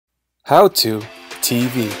How to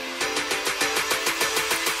TV.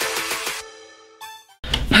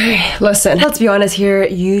 Okay, listen, let's be honest here,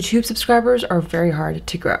 YouTube subscribers are very hard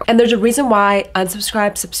to grow. And there's a reason why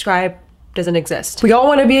unsubscribe, subscribe doesn't exist. We all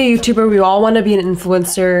want to be a YouTuber, we all want to be an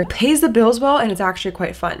influencer. It pays the bills well and it's actually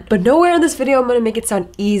quite fun. But nowhere in this video I'm going to make it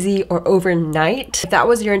sound easy or overnight. If that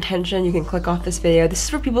was your intention, you can click off this video. This is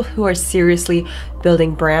for people who are seriously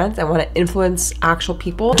building brands and want to influence actual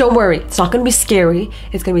people. Don't worry, it's not going to be scary.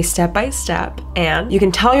 It's going to be step by step, and you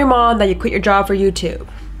can tell your mom that you quit your job for YouTube.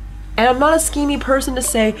 And I'm not a schemy person to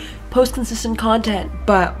say post consistent content,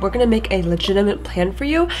 but we're gonna make a legitimate plan for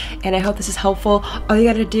you, and I hope this is helpful. All you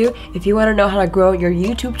gotta do, if you wanna know how to grow your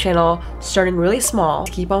YouTube channel starting really small,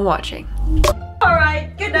 keep on watching.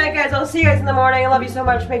 Alright, good night guys, I'll see you guys in the morning. I love you so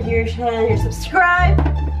much. Make sure you share, you subscribe.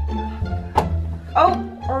 Oh,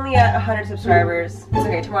 only at 100 subscribers. It's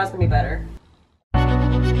okay, tomorrow's gonna be better.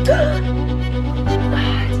 It's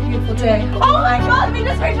a beautiful day. Oh my god, we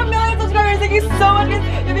just reached 1 million subscribers. Thank you so much,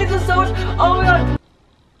 guys. It means so much. Oh my god.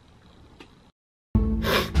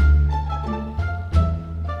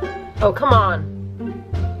 Oh, come on.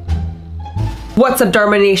 What's up,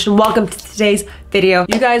 Dharma Nation? Welcome to today's video.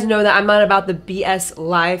 You guys know that I'm not about the BS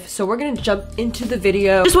life, so we're gonna jump into the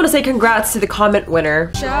video. Just want to say congrats to the comment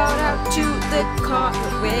winner. Shout out to the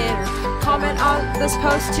comment winner. Comment on this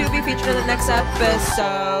post to be featured in the next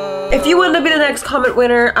episode. If you want to be the next comment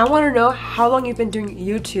winner, I want to know how long you've been doing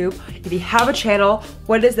YouTube. If you have a channel,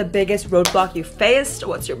 what is the biggest roadblock you faced?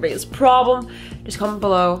 What's your biggest problem? Just comment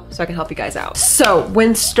below so I can help you guys out. So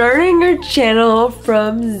when starting your channel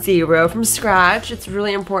from zero, from scratch, it's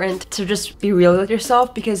really important to just be real with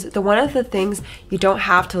yourself, because one of the things you don't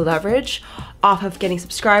have to leverage off of getting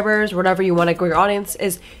subscribers, whatever you want to grow your audience,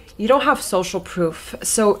 is you don't have social proof.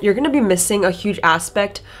 So you're gonna be missing a huge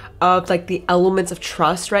aspect of like the elements of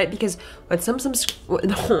trust, right? Because when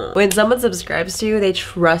someone subscribes to you, they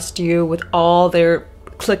trust you with all their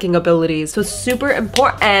clicking abilities. So it's super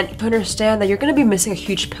important to understand that you're going to be missing a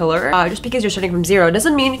huge pillar. Just because you're starting from zero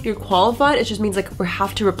doesn't mean you're qualified. It just means like we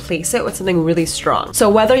have to replace it with something really strong.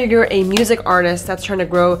 So whether you're a music artist that's trying to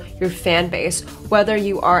grow your fan base, whether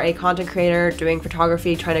you are a content creator doing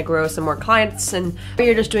photography, trying to grow some more clients, and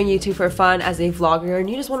you're just doing YouTube for fun as a vlogger and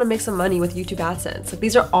you just want to make some money with YouTube AdSense, like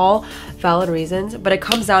these are all valid reasons, but it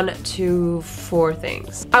comes down to 4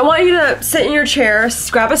 things. I want you to sit in your chair,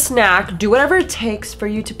 grab a snack, do whatever it takes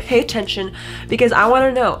for you to pay attention, because I want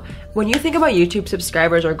to know, when you think about YouTube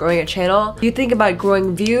subscribers or growing a channel, do you think about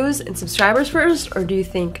growing views and subscribers first, or do you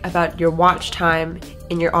think about your watch time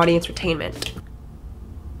and your audience retainment?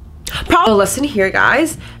 Probably listen here,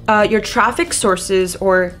 guys. Your traffic sources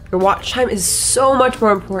or your watch time is so much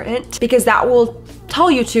more important, because that will tell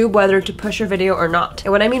YouTube whether to push your video or not.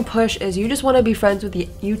 And what I mean push is you just want to be friends with the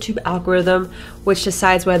YouTube algorithm, which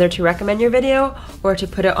decides whether to recommend your video or to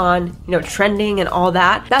put it on, you know, trending and all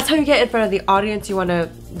that. That's how you get in front of the audience you want to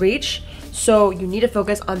reach. So you need to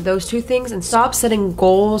focus on those 2 things and stop setting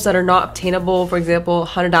goals that are not obtainable. For example,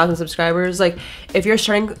 100,000 subscribers. Like if you're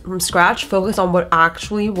starting from scratch, focus on what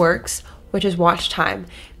actually works, which is watch time.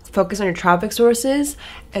 Focus on your traffic sources,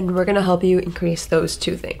 and we're gonna help you increase those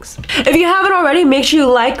 2 things. If you haven't already, make sure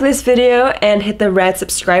you like this video and hit the red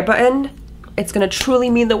subscribe button. It's gonna truly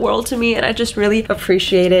mean the world to me, and I just really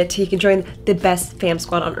appreciate it. You can join the best fam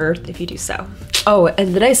squad on earth if you do so. Oh,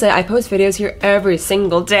 and did I say I post videos here every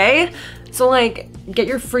single day? So like, get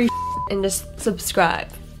your free and just subscribe.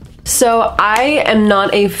 So I am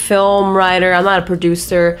not a film writer, I'm not a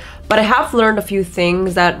producer, but I have learned a few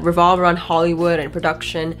things that revolve around Hollywood and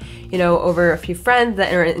production, you know, over a few friends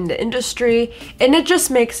that are in the industry, and it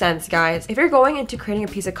just makes sense, guys. If you're going into creating a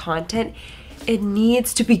piece of content, it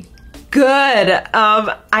needs to be good.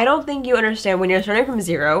 I don't think you understand, when you're starting from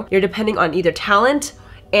zero, you're depending on either talent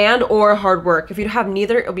and or hard work. If you have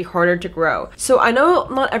neither, it'll be harder to grow. So I know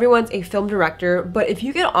not everyone's a film director, but if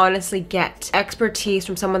you can honestly get expertise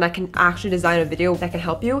from someone that can actually design a video that can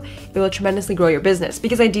help you, it will tremendously grow your business.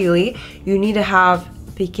 Because ideally, you need to have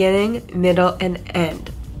beginning, middle, and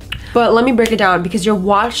end. But let me break it down, because your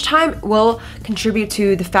watch time will contribute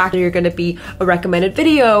to the fact that you're gonna be a recommended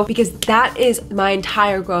video, because that is my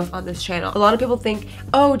entire growth on this channel. A lot of people think,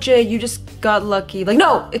 oh Jay, you just got lucky. Like,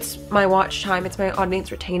 no, it's my watch time, it's my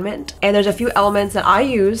audience retainment. And there's a few elements that I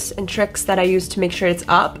use and tricks that I use to make sure it's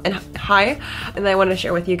up and high, and I want to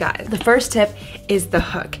share with you guys. The first tip is the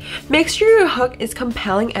hook. Make sure your hook is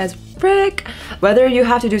compelling as frick? Whether you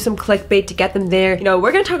have to do some clickbait to get them there, you know,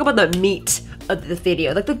 we're gonna talk about the meat of the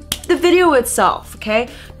video, like the video itself, okay?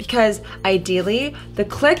 Because ideally, the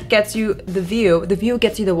click gets you the view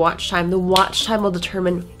gets you the watch time will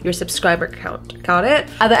determine your subscriber count. Got it?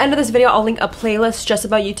 At the end of this video, I'll link a playlist just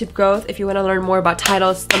about YouTube growth if you want to learn more about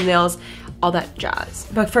titles, thumbnails, all that jazz.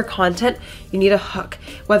 But for content, you need a hook.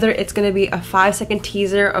 Whether it's gonna be a 5-second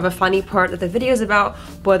teaser of a funny part that the video is about,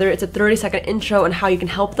 whether it's a 30-second intro and how you can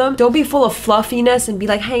help them. Don't be full of fluffiness and be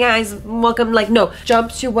like, hey guys, welcome. Like, no,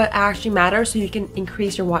 jump to what actually matters so you can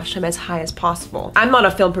increase your watch time as high as possible. I'm not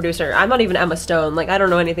a film producer. I'm not even Emma Stone. Like, I don't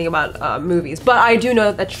know anything about movies, but I do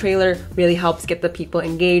know that trailer really helps get the people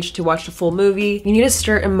engaged to watch the full movie. You need to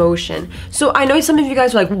stir emotion. So I know some of you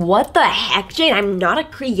guys are like, what the heck, Jane? I'm not a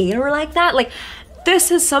creator like that. Like, this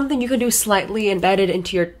is something you can do slightly embedded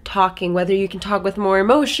into your talking, whether you can talk with more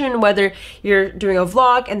emotion, whether you're doing a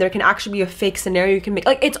vlog and there can actually be a fake scenario you can make.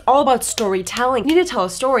 Like, it's all about storytelling. You need to tell a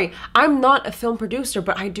story. I'm not a film producer,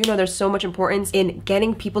 but I do know there's so much importance in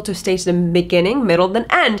getting people to stay to the beginning, middle, then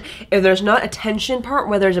end. If there's not a tension part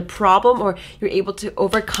where there's a problem or you're able to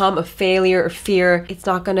overcome a failure or fear, it's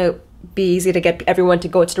not gonna be easy to get everyone to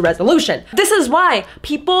go to the resolution. This is why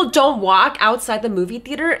people don't walk outside the movie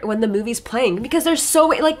theater when the movie's playing, because they're so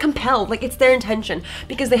like compelled, like it's their intention,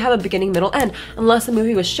 because they have a beginning, middle, end, unless the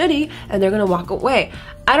movie was shitty and they're gonna walk away.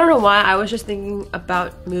 I don't know why, I was just thinking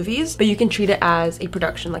about movies, but you can treat it as a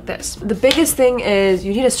production like this. The biggest thing is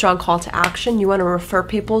you need a strong call to action. You wanna refer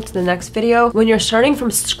people to the next video. When you're starting from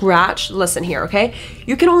scratch, listen here, okay?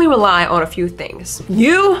 You can only rely on a few things.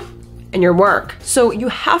 You and your work. So you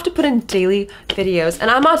have to put in daily videos.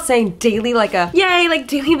 And I'm not saying daily like a, yay, like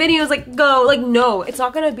daily videos, like go, like no, it's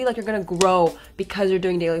not gonna be like you're gonna grow because you're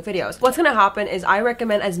doing daily videos. What's gonna happen is I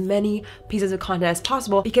recommend as many pieces of content as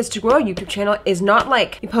possible, because to grow a YouTube channel is not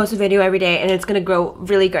like you post a video every day and it's gonna grow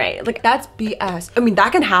really great. Like, that's BS. I mean,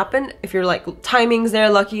 that can happen if you're like timings there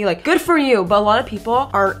lucky, like good for you, but a lot of people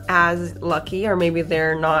aren't as lucky, or maybe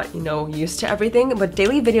they're not, you know, used to everything. What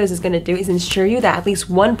daily videos is gonna do is ensure you that at least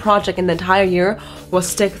one project in the entire year will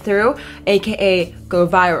stick through, aka go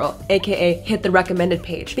viral, aka hit the recommended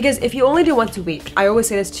page. Because if you only do once a week, I always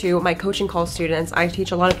say this to my coaching call students, I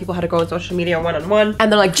teach a lot of people how to grow on social media one-on-one,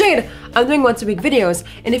 and they're like, Jade, I'm doing once a week videos,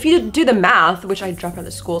 and if you do the math, which I dropped out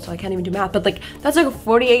of school so I can't even do math, but like that's like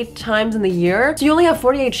 48 times in the year, so you only have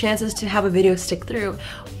 48 chances to have a video stick through,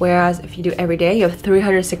 whereas if you do every day, you have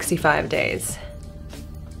 365 days.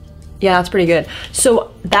 Yeah, that's pretty good.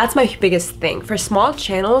 So that's my biggest thing. For small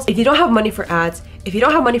channels, if you don't have money for ads, if you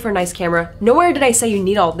don't have money for a nice camera, nowhere did I say you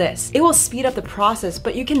need all this. It will speed up the process,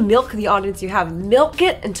 but you can milk the audience you have. Milk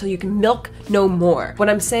it until you can milk no more. What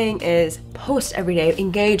I'm saying is post every day,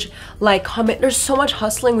 engage, like, comment. There's so much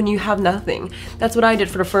hustling when you have nothing. That's what I did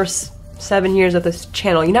for the first 7 years of this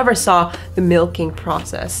channel. You never saw the milking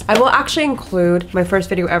process. I will actually include my first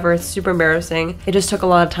video ever. It's super embarrassing. It just took a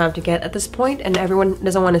lot of time to get at this point, and everyone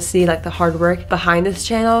doesn't want to see like the hard work behind this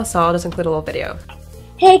channel, so I'll just include a little video.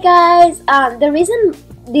 Hey guys, the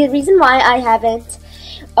reason why I haven't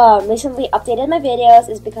recently updated my videos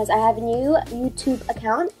is because I have a new YouTube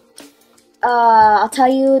account. I'll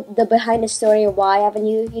tell you the behind the story of why I have a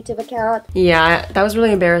new YouTube account. Yeah, that was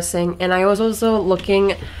really embarrassing, and I was also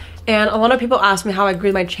looking, and a lot of people asked me how I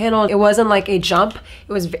grew my channel. It wasn't like a jump.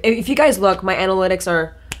 It was, if you guys look, my analytics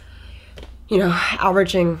are, you know,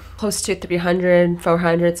 averaging close to 300,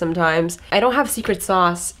 400 sometimes. I don't have secret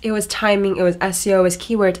sauce. It was timing, it was SEO, it was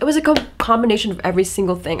keywords. It was a combination of every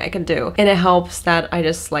single thing I could do. And it helps that I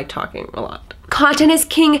just like talking a lot. Content is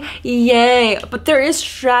king, yay! But there is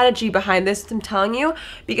strategy behind this, I'm telling you,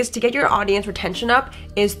 because to get your audience retention up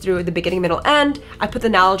is through the beginning, middle, end. I put the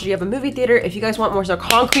analogy of a movie theater. If you guys want more so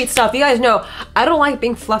concrete stuff, you guys know I don't like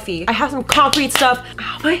being fluffy. I have some concrete stuff.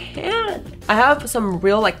 Ow, my hand! I have some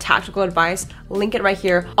real like tactical advice. Link it right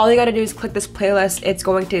here. All you gotta do is click this playlist. It's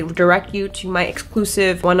going to direct you to my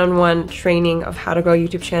exclusive one-on-one training of how to grow a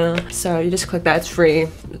YouTube channel. So you just click that, it's free.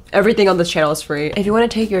 Everything on this channel is free. If you wanna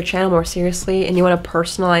take your channel more seriously and you want a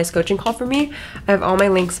personalized coaching call from me, I have all my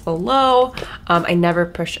links below. I never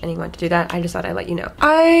push anyone to do that. I just thought I'd let you know.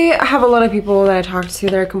 I have a lot of people that I talk to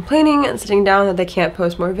that are complaining and sitting down that they can't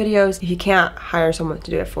post more videos. If you can't, hire someone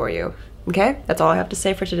to do it for you. Okay, that's all I have to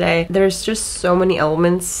say for today. There's just so many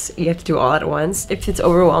elements you have to do all at once. If it's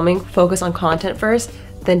overwhelming, focus on content first,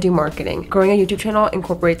 then do marketing. Growing a YouTube channel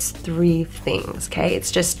incorporates 3 things, okay?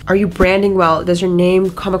 It's just, are you branding well? Does your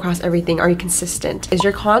name come across everything? Are you consistent? Is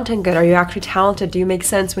your content good? Are you actually talented? Do you make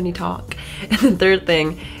sense when you talk? And the third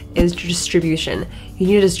thing is distribution. You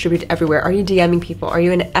need to distribute everywhere. Are you DMing people? Are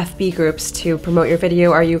you in FB groups to promote your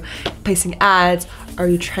video? Are you placing ads? Are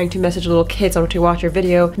you trying to message little kids on to watch your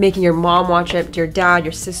video? Making your mom watch it, your dad,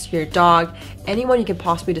 your sister, your dog, anyone you can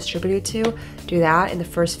possibly distribute it to, do that. In the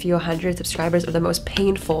first few hundred subscribers are the most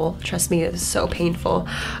painful. Trust me, it is so painful,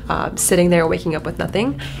 sitting there waking up with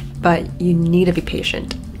nothing, but you need to be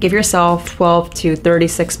patient. Give yourself 12 to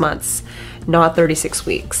 36 months, not 36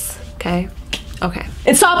 weeks, okay? Okay.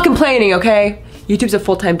 And stop complaining, okay? YouTube's a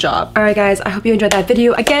full-time job. All right, guys, I hope you enjoyed that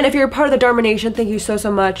video. Again, if you're a part of the Dharma Nation, thank you so,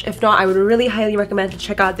 so much. If not, I would really highly recommend to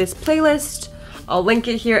check out this playlist. I'll link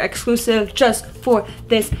it here, exclusive just for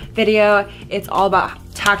this video. It's all about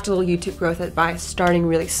tactical YouTube growth by starting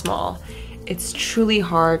really small. It's truly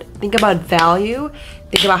hard. Think about value.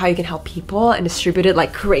 Think about how you can help people and distribute it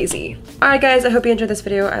like crazy. All right, guys, I hope you enjoyed this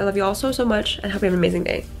video. I love you all so, so much and hope you have an amazing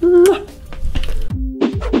day. Mwah!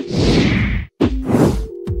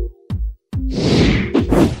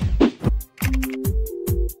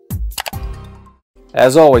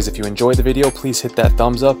 As always, if you enjoyed the video, please hit that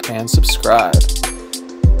thumbs up and subscribe.